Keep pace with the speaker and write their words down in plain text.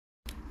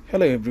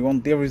Hello everyone,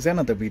 there is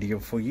another video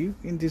for you.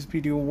 In this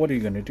video, what are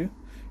you going to do?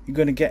 You're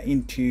going to get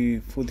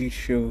into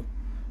Fujitsu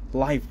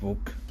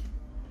Lifebook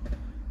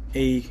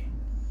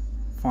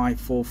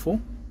A544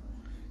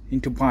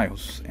 into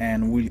BIOS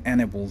and we'll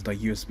enable the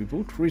USB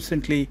boot.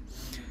 Recently,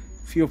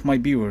 few of my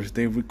viewers,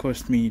 they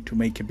request me to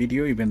make a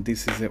video. Even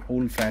this is an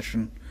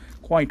old-fashioned,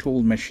 quite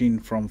old machine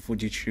from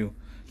Fujitsu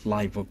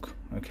Lifebook.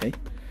 Okay,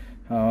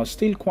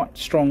 still quite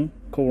strong,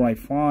 Core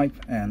i5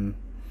 and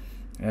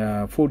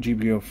 4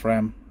 GB of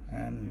RAM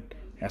and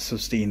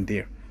SSD in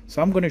there.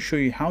 So I'm going to show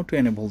you how to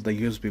enable the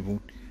USB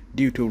boot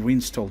due to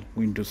reinstall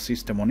Windows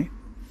system on it.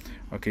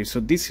 Okay, so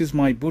this is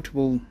my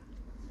bootable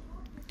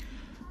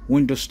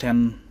Windows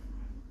 10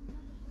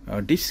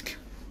 disk.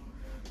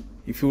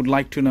 If you would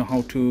like to know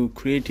how to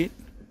create it,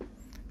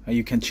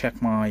 you can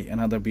check my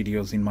another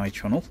videos in my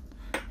channel.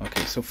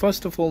 Okay, so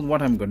first of all,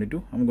 what I'm going to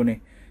do, I'm going to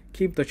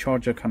keep the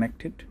charger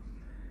connected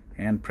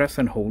and press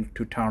and hold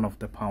to turn off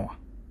the power.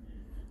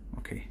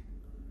 Okay,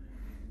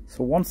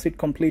 so once it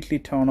completely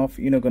turn off,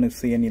 you're not going to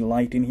see any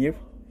light in here.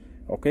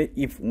 Okay,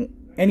 if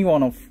any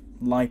one of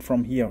light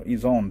from here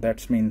is on,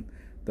 that's mean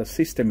the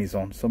system is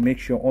on. So make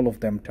sure all of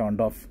them turned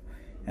off,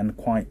 and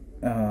quite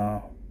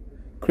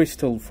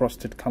crystal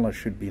frosted color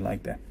should be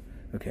like that.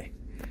 Okay,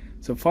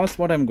 so first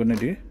what I'm going to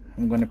do,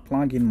 I'm going to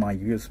plug in my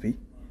USB,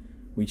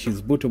 which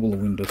is bootable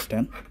Windows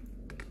 10.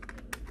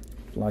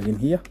 Plug in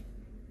here,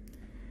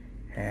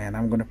 and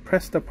I'm going to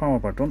press the power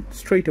button.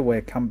 Straight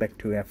away come back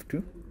to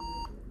F2.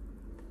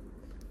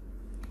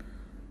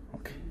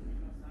 Okay,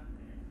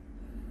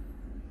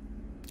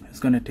 it's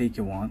going to take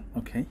a while.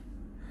 Okay,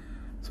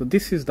 so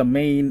this is the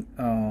main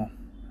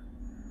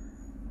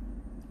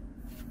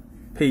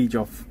page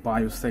of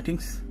BIOS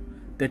settings,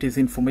 that is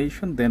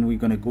information. Then we're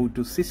going to go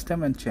to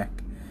system and check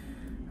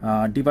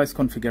device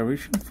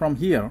configuration. From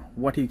here,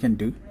 what you can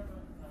do,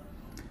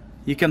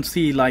 you can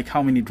see like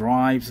how many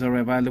drives are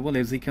available.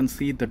 As you can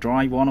see, the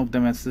drive, one of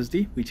them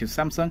SSD, which is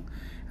Samsung,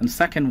 and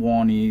second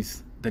one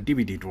is the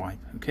DVD drive.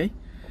 Okay,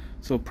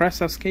 so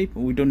press escape.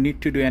 We don't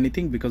need to do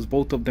anything because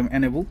both of them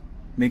enable.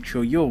 Make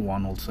sure your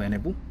one also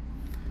enable.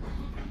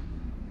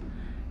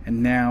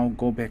 And now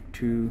go back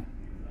to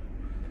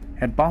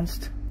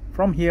advanced.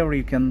 From here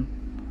you can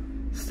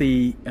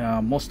see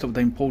most of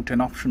the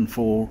important option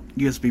for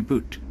USB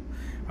boot.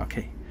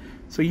 Okay,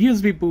 so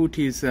USB boot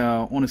is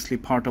honestly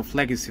part of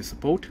legacy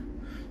support.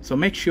 So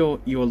make sure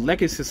your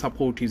legacy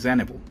support is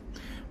enabled.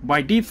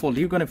 By default,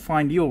 you're going to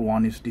find your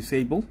one is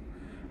disabled.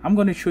 I'm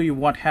going to show you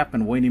what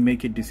happened when you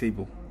make it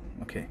disabled.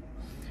 Okay,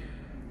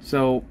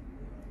 so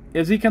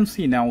as you can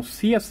see now,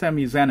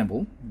 CSM is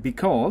enabled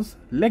because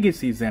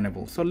legacy is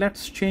enabled. So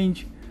let's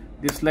change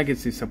this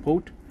legacy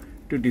support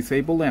to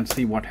disable and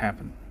see what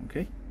happened.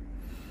 Okay,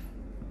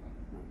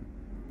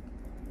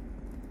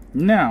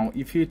 now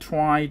if you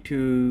try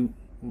to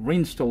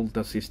reinstall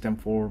the system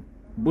for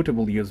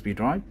bootable USB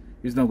drive,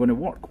 it's not going to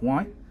work.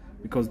 Why?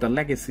 Because the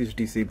legacy is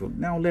disabled.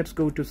 Now let's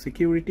go to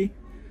security,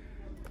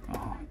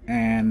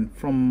 and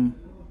from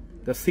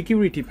the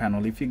security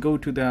panel, if you go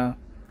to the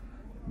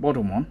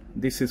bottom one,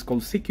 this is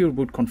called secure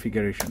boot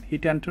configuration.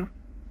 Hit enter.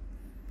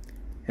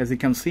 As you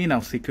can see now,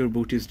 secure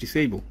boot is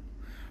disabled.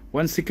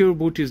 When secure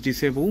boot is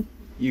disabled,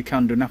 you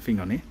can't do nothing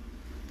on it.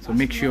 So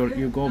make sure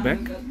you go back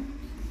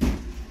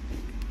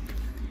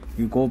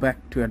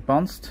to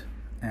advanced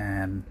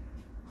and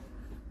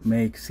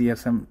make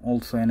CSM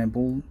also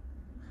enable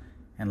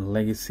and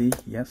legacy,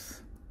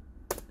 yes.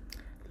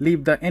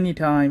 Leave the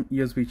anytime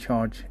USB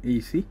charge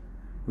AC,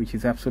 which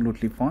is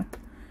absolutely fine.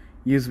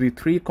 USB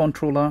 3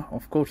 controller,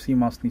 of course you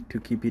must need to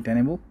keep it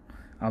enabled,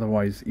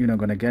 otherwise you're not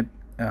going to get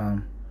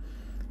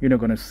you're not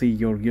going to see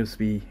your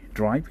USB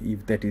drive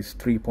if that is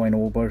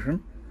 3.0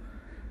 version.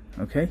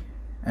 Okay,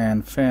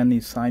 and fan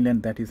is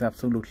silent, that is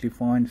absolutely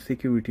fine.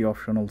 Security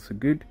option also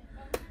good.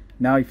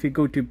 Now if you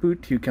go to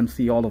boot, you can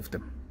see all of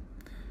them.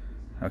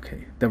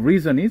 Okay, the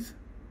reason is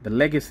the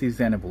legacy is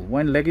enabled.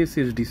 When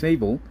legacy is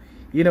disabled,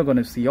 you're not going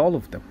to see all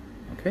of them.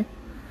 Okay,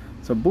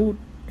 so boot,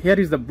 here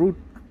is the boot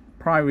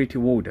priority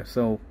order.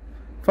 So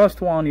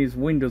first one is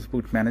Windows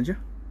Boot Manager.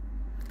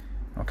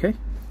 Okay,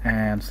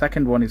 and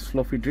second one is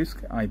floppy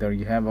disk, either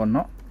you have or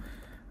not.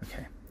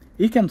 Okay,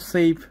 you can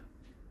save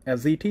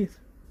as it is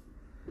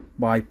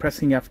by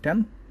pressing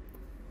F10.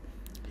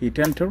 Hit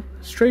enter.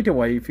 Straight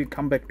away, if you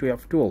come back to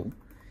F12,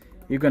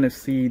 you're going to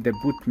see the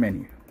boot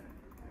menu.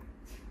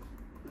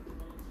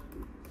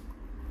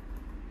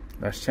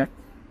 Let's check.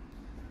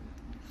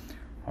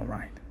 All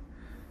right,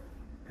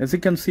 as you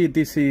can see,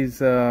 this is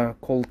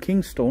called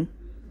Kingston.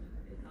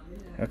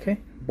 Okay,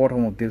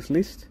 bottom of this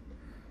list.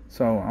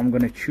 So I'm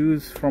going to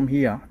choose from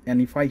here,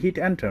 and if I hit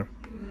enter,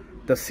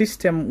 the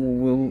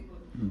system will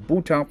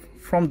boot up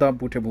from the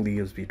bootable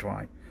USB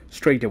drive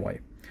straight away.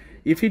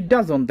 If it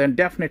doesn't, then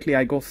definitely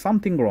I got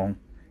something wrong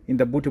in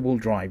the bootable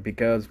drive,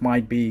 because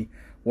might be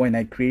when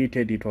I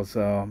created it was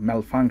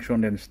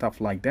malfunctioned and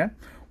stuff like that,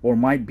 or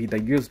might be the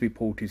USB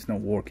port is not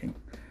working.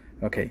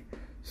 Okay,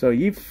 so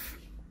if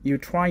you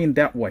try in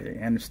that way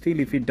and still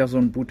if it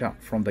doesn't boot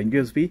up from the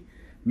USB,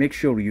 make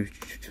sure you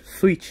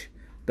switch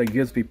the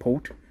USB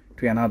port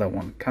to another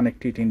one,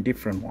 connect it in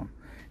different one,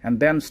 and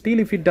then still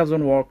if it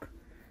doesn't work,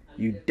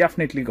 you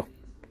definitely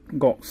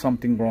got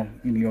something wrong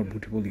in your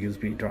bootable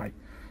USB drive.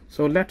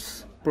 So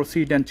let's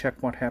proceed and check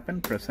what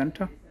happened. Press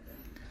enter.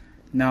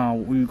 Now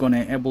we're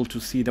gonna able to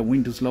see the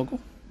Windows logo.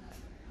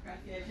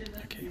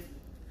 Okay,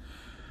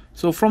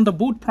 so from the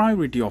boot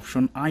priority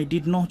option, I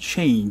did not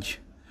change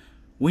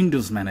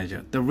Windows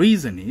Manager. The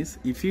reason is,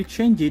 if you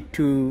change it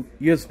to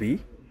USB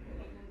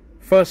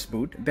first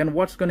boot, then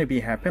what's going to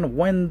be happen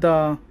when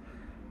the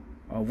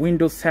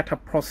Windows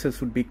setup process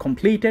would be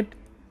completed,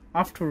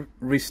 after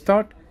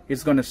restart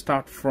it's going to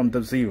start from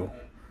the zero.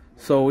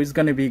 So it's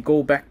going to be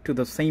go back to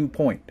the same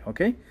point.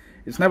 Okay,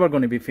 it's never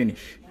going to be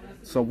finished.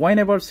 So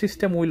whenever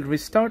system will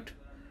restart,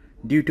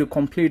 due to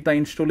complete the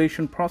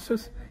installation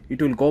process,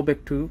 it will go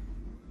back to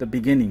the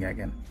beginning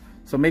again.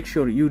 So make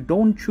sure you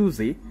don't choose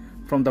it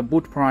from the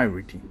boot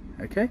priority.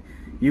 Okay,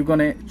 you're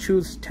gonna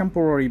choose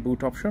temporary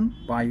boot option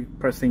by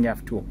pressing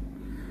F2.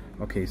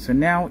 Okay, so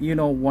now you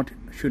know what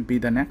should be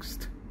the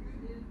next.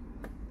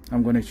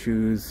 I'm gonna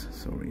choose,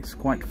 sorry, it's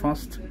quite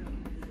fast,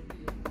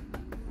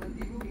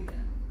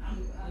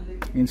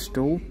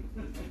 install.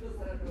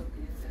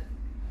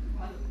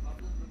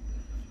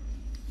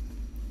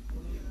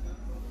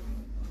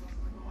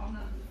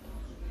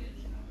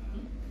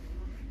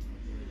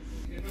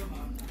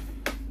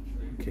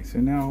 Okay, so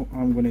now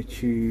I'm going to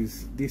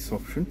choose this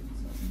option,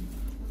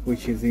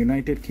 which is the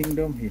United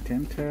Kingdom. Hit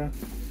enter.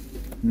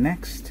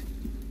 Next,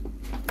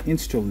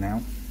 install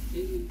now.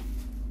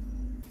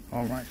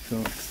 Alright, so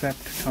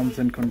accept terms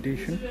and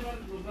condition.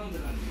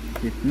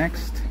 Hit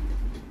next.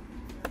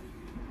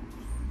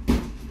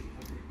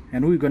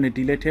 And we're going to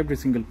delete every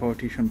single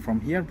partition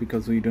from here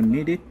because we don't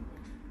need it.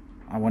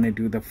 I want to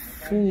do the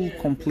full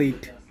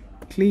complete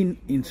clean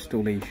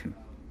installation.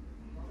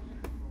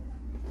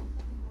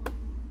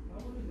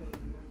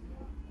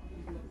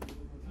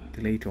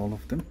 Delete all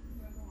of them.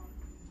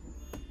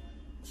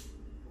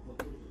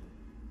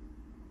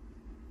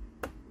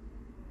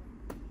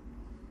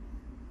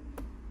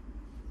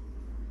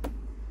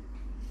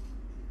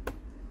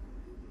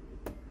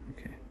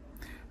 Okay,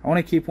 I want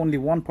to keep only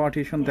one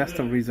partition. That's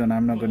the reason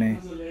I'm not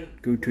going to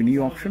go to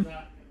new option.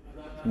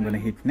 I'm going to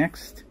hit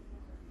next,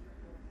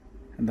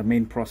 and the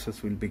main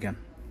process will begin.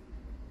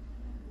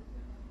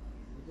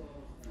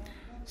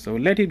 So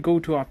let it go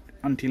to up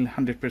until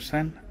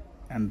 100%,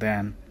 and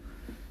then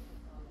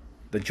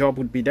the job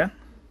would be done.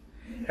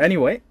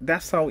 Anyway,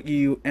 that's how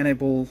you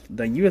enable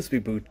the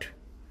USB boot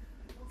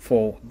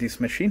for this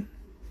machine.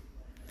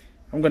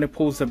 I'm going to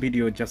pause the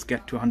video, just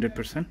get to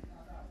 100%.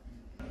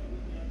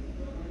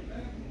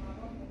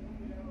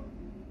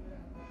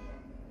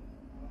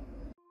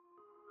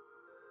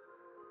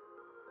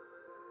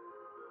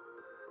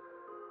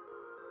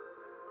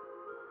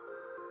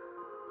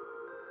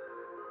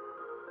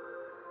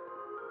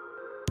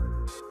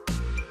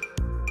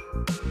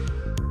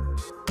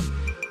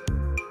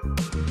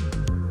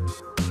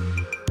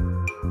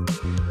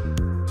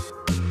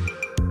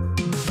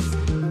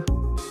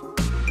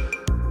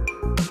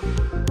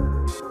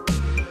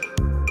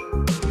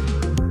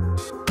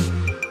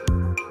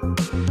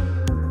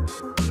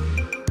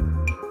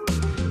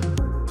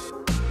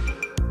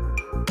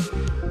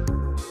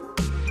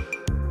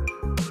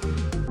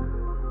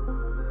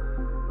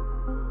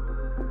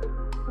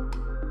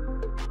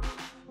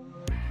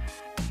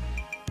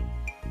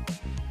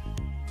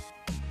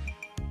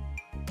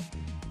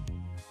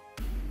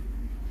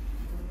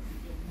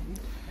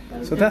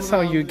 So that's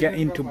how you get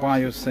into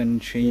BIOS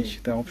and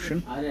change the option,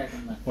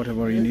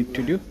 whatever you need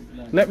to do.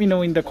 Let me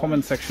know in the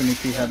comment section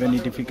if you have any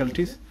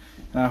difficulties.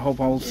 And I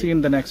hope I will see you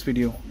in the next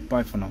video.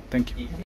 Bye for now. Thank you.